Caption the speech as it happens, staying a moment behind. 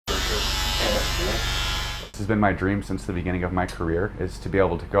This has been my dream since the beginning of my career, is to be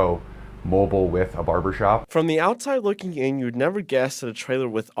able to go mobile with a barbershop. From the outside looking in, you'd never guess that a trailer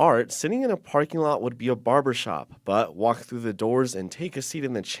with art sitting in a parking lot would be a barbershop. But walk through the doors and take a seat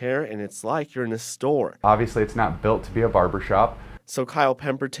in the chair, and it's like you're in a store. Obviously, it's not built to be a barbershop. So Kyle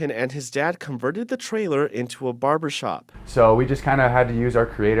Pemberton and his dad converted the trailer into a barbershop. So we just kind of had to use our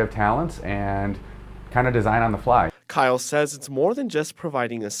creative talents and kind of design on the fly. Kyle says it's more than just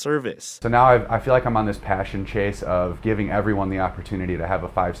providing a service. So now I feel like I'm on this passion chase of giving everyone the opportunity to have a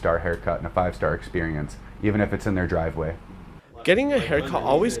 5-star haircut and a 5-star experience, even if it's in their driveway. Getting a haircut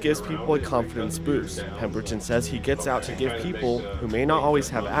always gives people a confidence boost. Pemberton says he gets out to give people who may not always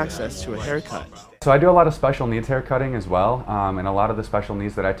have access to a haircut. So I do a lot of special needs haircutting as well, and a lot of the special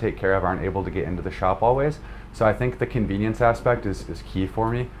needs that I take care of aren't able to get into the shop always. So I think the convenience aspect is key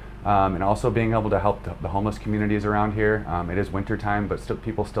for me. And also being able to help the homeless communities around here. It is winter time, but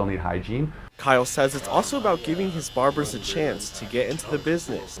people still need hygiene. Kyle says it's also about giving his barbers a chance to get into the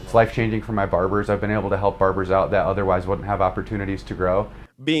business. It's life-changing for my barbers. I've been able to help barbers out that otherwise wouldn't have opportunities to grow.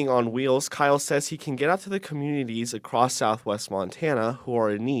 Being on wheels, Kyle says he can get out to the communities across southwest Montana who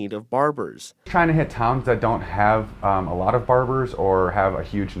are in need of barbers. Trying to hit towns that don't have a lot of barbers or have a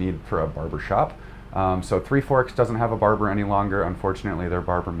huge need for a barber shop. So Three Forks doesn't have a barber any longer. Unfortunately, their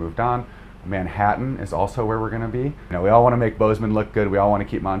barber moved on. Manhattan is also where we're going to be. We all want to make Bozeman look good. We all want to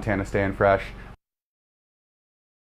keep Montana staying fresh.